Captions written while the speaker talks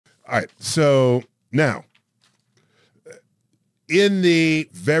All right. So now, in the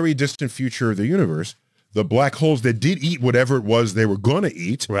very distant future of the universe, the black holes that did eat whatever it was they were going to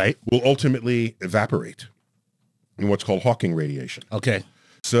eat will ultimately evaporate in what's called Hawking radiation. Okay.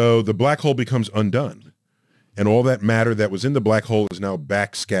 So the black hole becomes undone, and all that matter that was in the black hole is now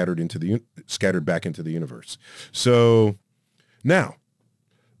scattered back into the universe. So now,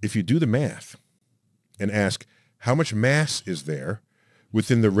 if you do the math and ask how much mass is there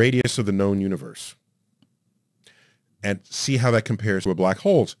within the radius of the known universe, and see how that compares to a black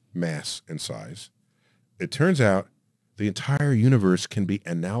hole's mass and size, it turns out the entire universe can be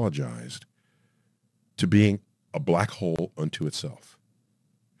analogized to being a black hole unto itself,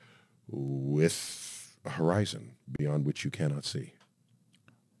 with a horizon beyond which you cannot see.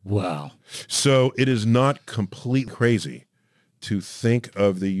 Wow. So it is not completely crazy to think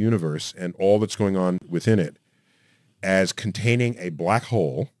of the universe and all that's going on within it as containing a black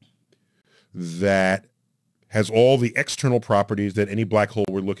hole that has all the external properties that any black hole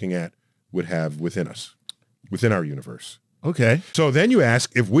we're looking at would have within us, within our universe. Okay. So then you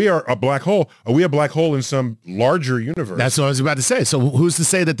ask, if we are a black hole, are we a black hole in some larger universe? That's what I was about to say. So who's to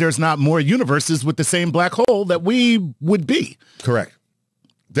say that there's not more universes with the same black hole that we would be? Correct.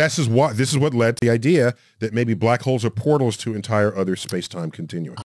 This is what led to the idea that maybe black holes are portals to entire other space-time continuum.